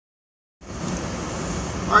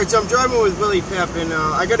Alright, so I'm driving with Willie Pep, and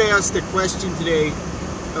I got to ask the question today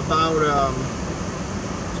about,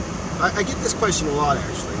 I get this question a lot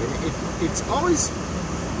actually, and it's always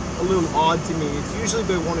a little odd to me. It's usually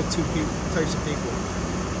by one or two types of people.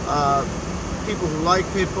 People who like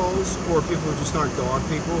pit bulls, or people who just aren't dog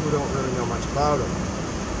people, who don't really know much about them.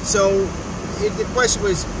 So the question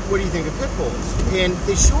was, what do you think of pit bulls? And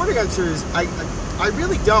the short answer is, I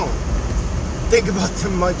really don't think about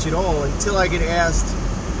them much at all until I get asked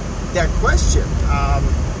that question.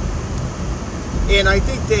 And I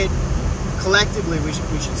think that collectively we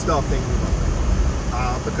should stop thinking about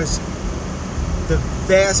them, because the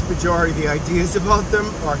vast majority of the ideas about them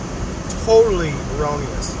are totally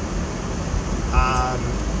erroneous.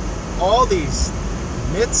 All these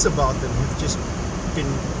myths about them have just been,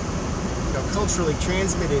 culturally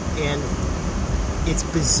transmitted, and it's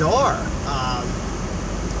bizarre.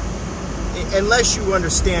 Unless you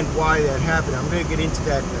understand why that happened. I'm going to get into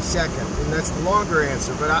that in a second, and that's the longer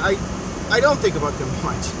answer, but I don't think about them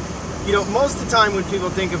much. Most of the time when people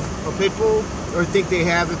think of a pit bull, or think they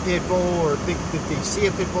have a pit bull, or think that they see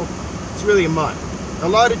a pit bull, it's really a mutt. A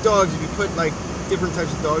lot of dogs, if you put like different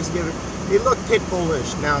types of dogs together, they look pit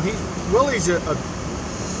bullish. Now, Willie's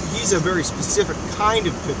he's a very specific kind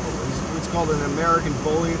of pit bull. He's what's called an American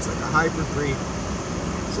bully. It's like a hybrid breed,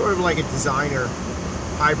 sort of like a designer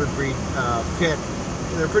hybrid breed pit.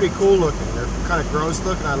 And they're pretty cool looking. They're kind of gross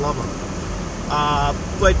looking. I love them.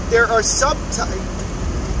 But there are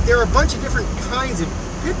a bunch of different kinds of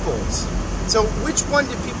pit bulls. So which one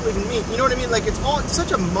do people even mean? You know what I mean? Like, it's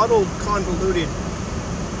such a muddled, convoluted,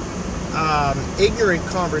 ignorant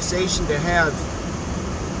conversation to have,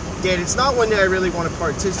 that it's not one that I really want to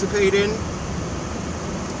participate in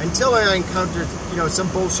until I encounter, some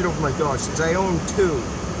bullshit over my dogs. Since I own two,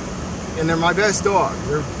 and they're my best dogs.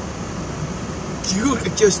 They're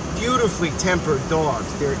just beautifully tempered dogs.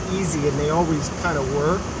 They're easy, and they always kind of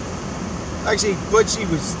were. Actually, Butchie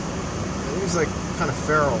was like kind of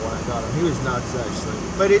feral when I got him. He was nuts, actually.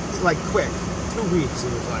 But like quick, 2 weeks,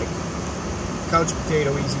 it was like couch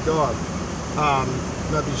potato, easy dog.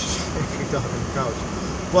 Not the every dog on the couch.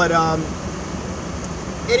 But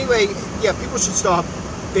anyway, yeah, people should stop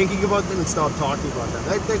thinking about them and stop talking about them.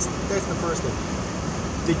 That's the first thing.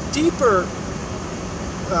 The deeper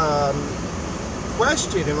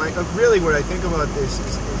question, and really what I think about this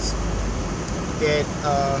is that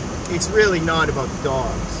it's really not about the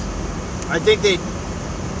dogs. I think that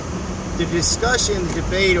the discussion, the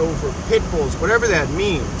debate over pit bulls, whatever that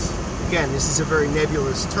means, again, this is a very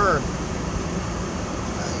nebulous term,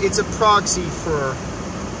 it's a proxy for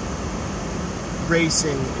race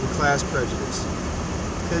and class prejudice.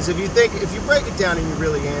 Because if you break it down and you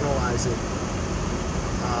really analyze it,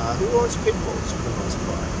 who owns pit bulls for the most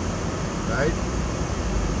part, right?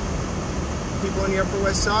 People on the Upper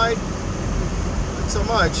West Side? Not so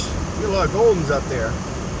much. You see a lot of Goldens up there.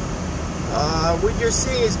 What you're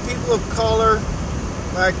seeing is people of color,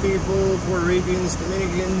 black people, Puerto Ricans,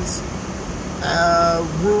 Dominicans,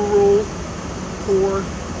 rural, poor,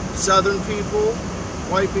 southern people,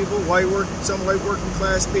 some white working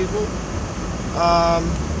class people.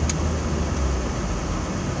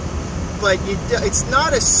 But it's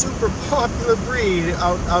not a super popular breed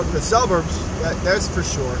out in the suburbs. That's for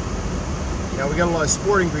sure. We got a lot of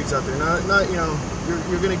sporting breeds out there.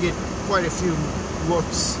 You're going to get quite a few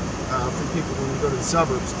looks from people when you go to the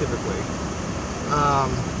suburbs, typically.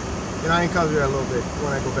 And I encounter that a little bit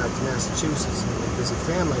when I go back to Massachusetts and visit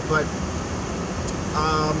family. But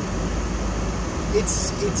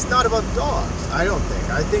it's not about dogs, I don't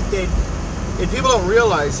think. I think that, and people don't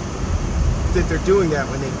realize that they're doing that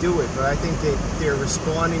when they do it, but I think that they're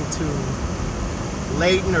responding to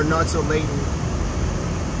latent or not so latent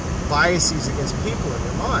biases against people in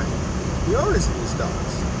their mind. The owners of these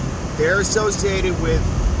dogs, they're associated with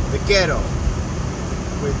the ghetto,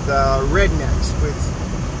 with rednecks, with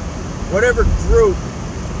whatever group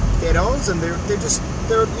that owns them.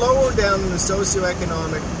 They're lower down in the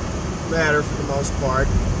socioeconomic ladder for the most part,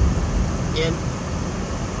 and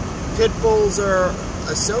pit bulls are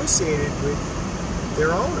associated with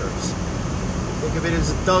their owners. Think of it as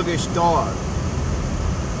a thuggish dog.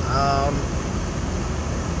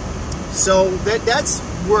 So that's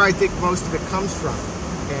where I think most of it comes from.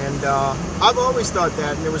 And I've always thought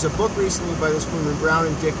that, and there was a book recently by this woman, Brown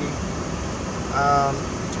and Dickey.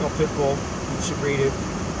 It's called Pitbull. You should read it.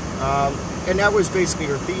 And that was basically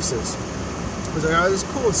her thesis. I was like, oh, this is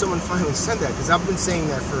cool if someone finally said that, because I've been saying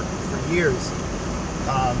that for years.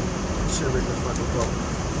 I should have written the fucking book.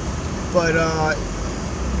 But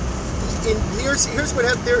here's what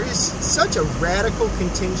happened. There is such a radical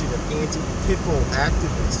contingent of anti-pitbull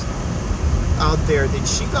activists out there that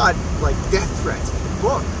she got like death threats for the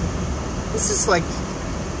book. This is like,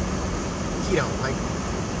 you know, like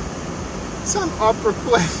some upper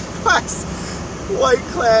class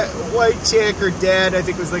white chick. Her dad, I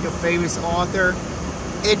think, was like a famous author,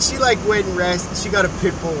 and she like went and she got a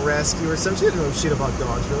pit bull rescue or something. She didn't know shit about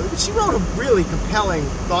dogs really, but she wrote a really compelling,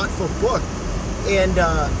 thoughtful book, and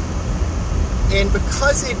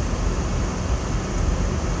because it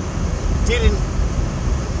didn't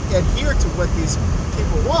adhere to what these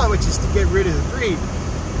people want, which is to get rid of the breed,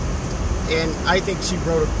 and I think she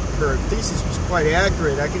wrote her thesis was quite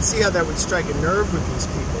accurate. I can see how that would strike a nerve with these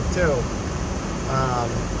people too,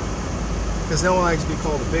 because no one likes to be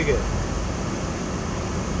called a bigot.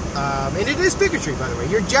 And it is bigotry, by the way.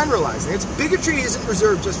 You're generalizing. Bigotry isn't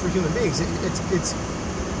reserved just for human beings.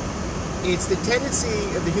 It's the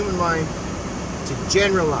tendency of the human mind to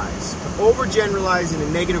generalize, to overgeneralize in a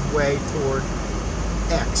negative way toward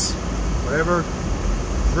X, whatever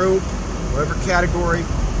group, whatever category.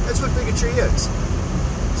 That's what bigotry is.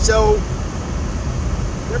 So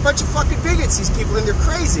they're a bunch of fucking bigots, these people, and they're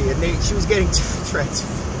crazy. And she was getting threats.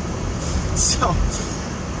 So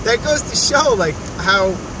that goes to show like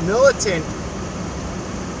how militant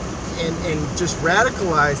and just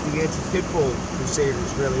radicalized the anti-pitbull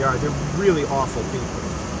crusaders really are. They're really awful people.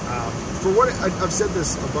 For what I've said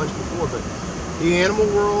this a bunch before, but the animal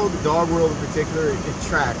world, the dog world in particular, it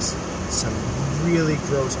attracts some really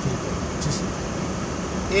gross people.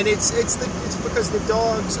 And it's because the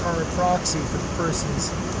dogs are a proxy for the person's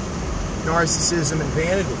narcissism and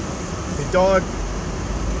vanity. The dog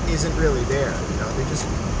isn't really there, you know.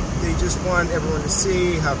 They just want everyone to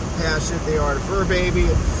see how compassionate they are to fur baby.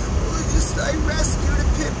 And, I rescued a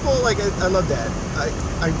pit bull. Like I love that.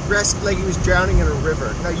 I rescued like he was drowning in a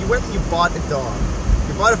river. Now you went and you bought a dog.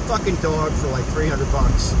 You bought a fucking dog for like $300.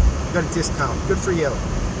 You got a discount. Good for you.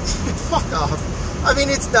 Fuck off. I mean,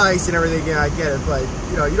 it's nice and everything. Yeah, I get it, but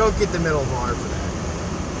you know, you don't get the Medal of Honor for that.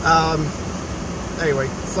 Anyway,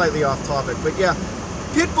 slightly off topic, but yeah,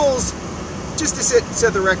 pit bulls. Just to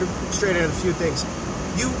set the record straight on a few things.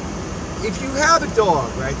 If you have a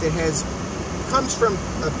dog, right, that comes from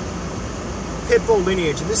a pit bull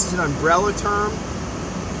lineage, and this is an umbrella term,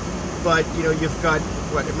 but you know, you've got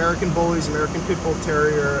what, American bullies, American pit bull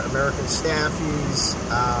terrier, American staffies,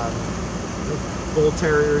 bull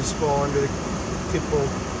terriers fall under the pit bull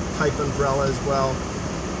type umbrella as well.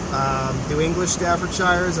 Do English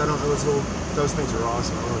Staffordshires? I don't know. Those things are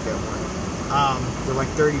awesome. I want to get one. They're like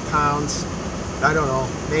 30 pounds. I don't know.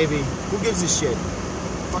 Maybe. Who gives a shit?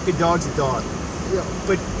 Fucking dog's a dog. Yeah.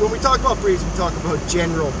 But when we talk about breeds, we talk about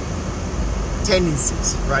general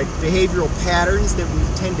tendencies, right? Behavioral patterns that we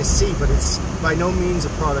tend to see, but it's by no means a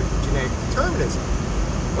product of genetic determinism.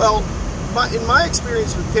 Well, in my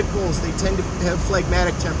experience with pit bulls, they tend to have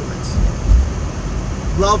phlegmatic temperaments.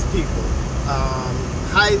 Love people.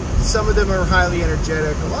 Some of them are highly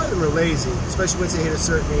energetic. A lot of them are lazy, especially once they hit a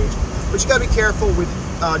certain age. But you got to be careful with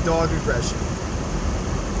dog aggression.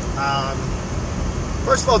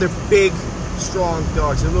 First of all, they're big, strong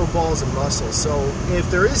dogs. They're little balls of muscle. So if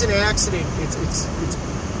there is an accident, it's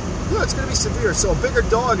going to be severe. So a bigger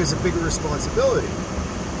dog is a bigger responsibility.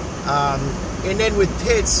 And then with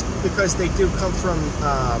pits, because they do come from,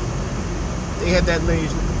 they have that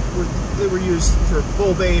lineage. They were used for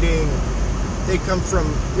bull baiting. They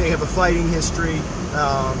have a fighting history.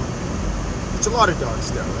 Which a lot of dogs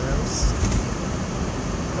do.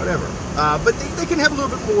 Whatever. But they can have a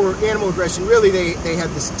little bit more animal aggression. Really, they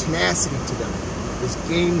have this tenacity to them, this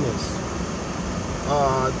gameness,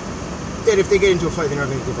 that if they get into a fight, they're not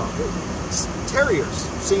going to give up. Terriers,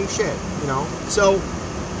 same shit, you know. So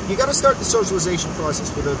you got to start the socialization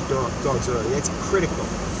process with other dogs early. That's critical.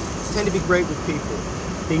 They tend to be great with people.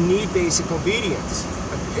 They need basic obedience.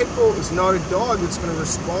 A pit bull is not a dog that's going to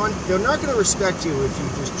respond. They're not going to respect you if you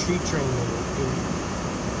just treat train them and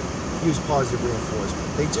use positive reinforcement.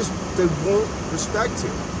 They won't respect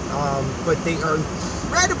you. But they are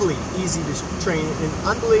incredibly easy to train and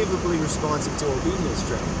unbelievably responsive to obedience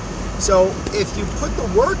training. So if you put the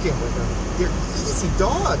work in with them, they're easy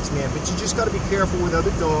dogs, man. But you just got to be careful with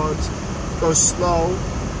other dogs. Go slow,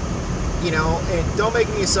 you know, and don't make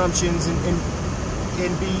any assumptions, and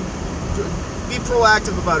be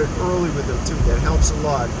proactive about it early with them too. That helps a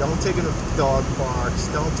lot. Don't take them to dog parks.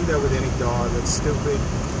 Don't do that with any dog. That's stupid.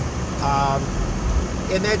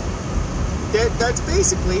 And that's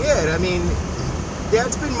basically it. I mean,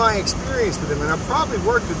 that's been my experience with them, and I've probably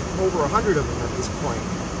worked with over 100 of them at this point.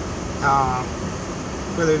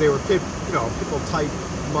 Whether they were pitbull type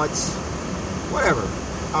mutts, whatever.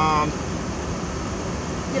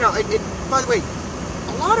 You know, by the way,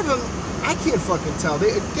 a lot of them I can't fucking tell.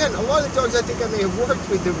 Again, a lot of the dogs I think I may have worked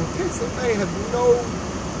with that were pits, they might have no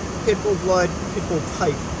pitbull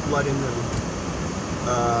type blood in them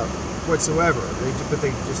whatsoever. But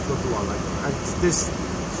they just look a lot like them. This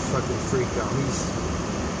fucking freak out.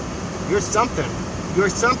 You're something. You're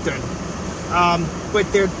something.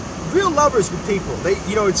 But they're real lovers with people.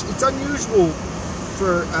 It's unusual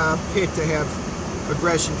for a pit to have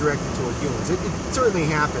aggression directed toward humans. It certainly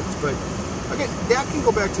happens, but again, that can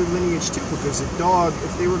go back to lineage too, because a dog,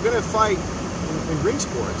 if they were going to fight in ring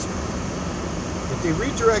sports, if they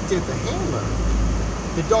redirected the handler,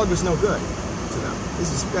 the dog was no good to them.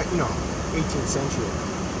 This is, 18th century.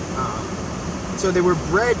 So they were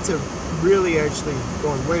bred to really actually,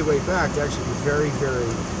 going way, way back, to actually be very, very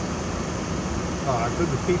good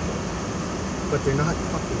with people. But they're not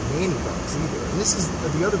fucking nanny dogs either. And this is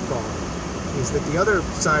the other problem, is that the other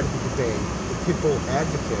side of the debate, the pitbull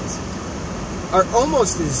advocates, are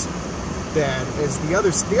almost as bad as the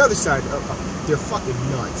other side. They're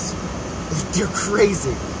fucking nuts. They're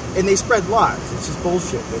crazy, and they spread lies. It's just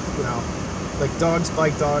bullshit. Like dogs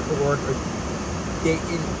bite dog, or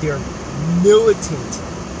they're militant.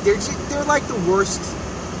 They're like the worst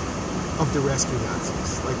of the rescue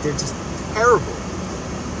Nazis. Like, they're just terrible.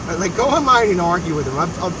 Like, go online and argue with them.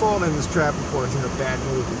 I've fallen in this trap before. It's in a bad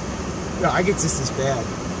movie. I get just as bad.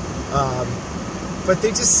 But they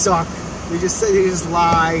just suck. They just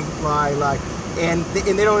lie, and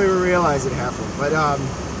they don't even realize it, half of them. But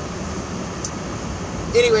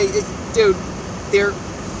anyway, dude,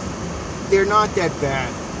 they're not that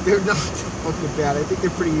bad. They're not fucking bad. I think they're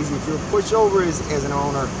pretty easy. If you're a pushover as an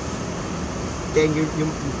owner, then you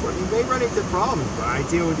may run into problems. But I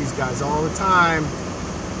deal with these guys all the time,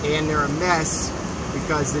 and they're a mess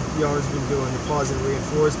because the owner's been doing the positive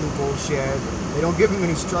reinforcement bullshit. And they don't give them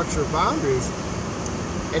any structure or boundaries,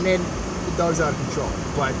 and then the dog's out of control.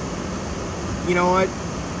 But you know what?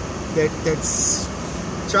 That's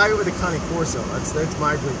try it with a Cane Corso. That's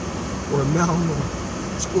my drink, or a Malinois,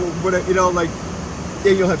 or whatever. Like,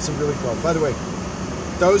 then you'll have some really problems. By the way,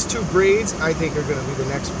 those two breeds I think are going to be the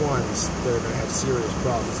next ones that are going to have serious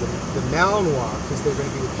problems. The Malinois, because they're going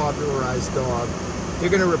to be a popularized dog. They're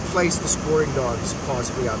going to replace the sporting dogs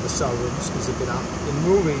possibly out in the suburbs because they've been out in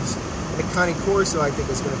movies. And the Cane Corso, I think,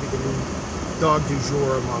 is going to be the new dog du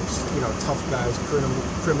jour amongst, tough guys,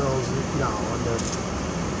 criminals, on the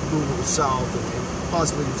rural south, and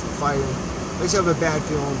possibly just fighting. I just have a bad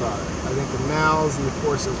feeling about it. I think the Mals and the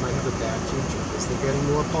Corsos might have a bad future because they're getting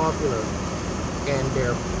more popular, and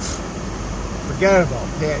they're, forget about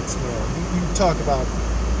pets, man. You talk about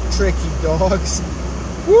tricky dogs.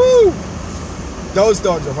 Woo! Those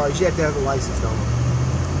dogs are hard. You have to have a license, don't you?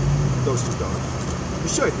 Those two dogs. You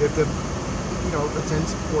should. You have to, attend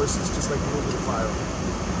courses just like you would with a firearm.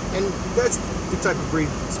 And that's the type of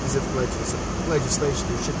breed-specific legislation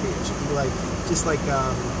there should be. It should be just like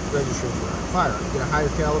registering for a firearm. You get a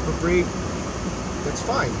higher caliber breed, that's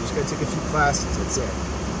fine. You just got to take a few classes. That's it.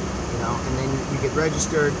 And then you get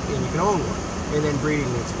registered and you can own one. And then breeding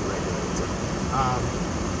needs to be regulated too.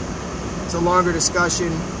 It's a longer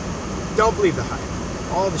discussion. Don't believe the hype.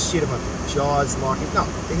 All the shit about their jaws locking. No,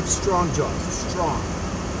 they have strong jaws. They're strong.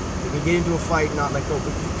 They can get into a fight and not let go,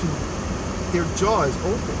 but their jaw is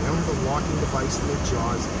open. They don't have a locking device in their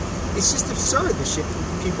jaws. It's just absurd, the shit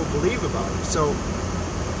people believe about them. So,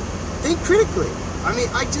 think critically. I mean,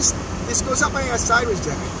 this goes up my ass sideways.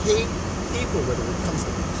 I hate people, whether it comes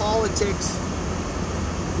to politics,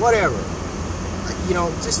 whatever.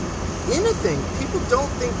 Just anything. People don't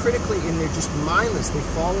think critically, and they're just mindless. They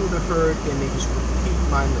follow the herd and they just repeat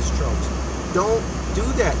mindless tropes. Don't do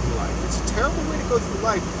that in life. It's a terrible way to go through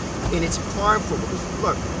life, and it's harmful because,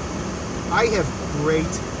 look, I have great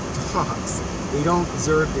dogs. They don't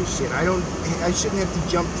deserve this shit. I shouldn't have to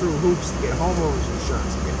jump through hoops to get homeowners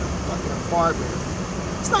insurance, to get a fucking apartment.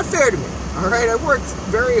 It's not fair to me. All right, I worked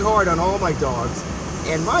very hard on all my dogs,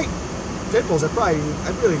 and my pitbulls, I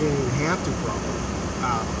really didn't even have to probably.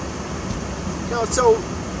 So,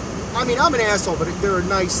 I mean, I'm an asshole, but there are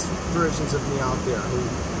nice versions of me out there who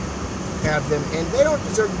have them, and they don't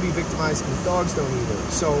deserve to be victimized, and dogs don't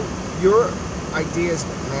either. So, your ideas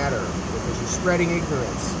matter, because you're spreading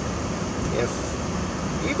ignorance.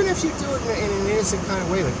 Even if you do it in an innocent kind of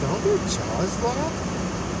way, like, don't their jaws lock?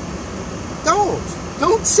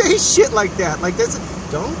 Don't say shit like that. Like,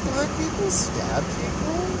 don't black people stab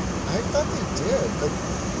people? I thought they did. Like,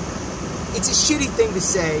 it's a shitty thing to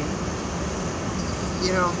say.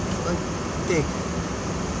 Think.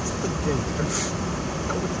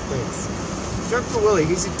 Nobody thinks. Except for Willie,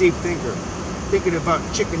 he's a deep thinker. Thinking about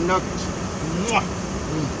chicken nuggets. Mwah.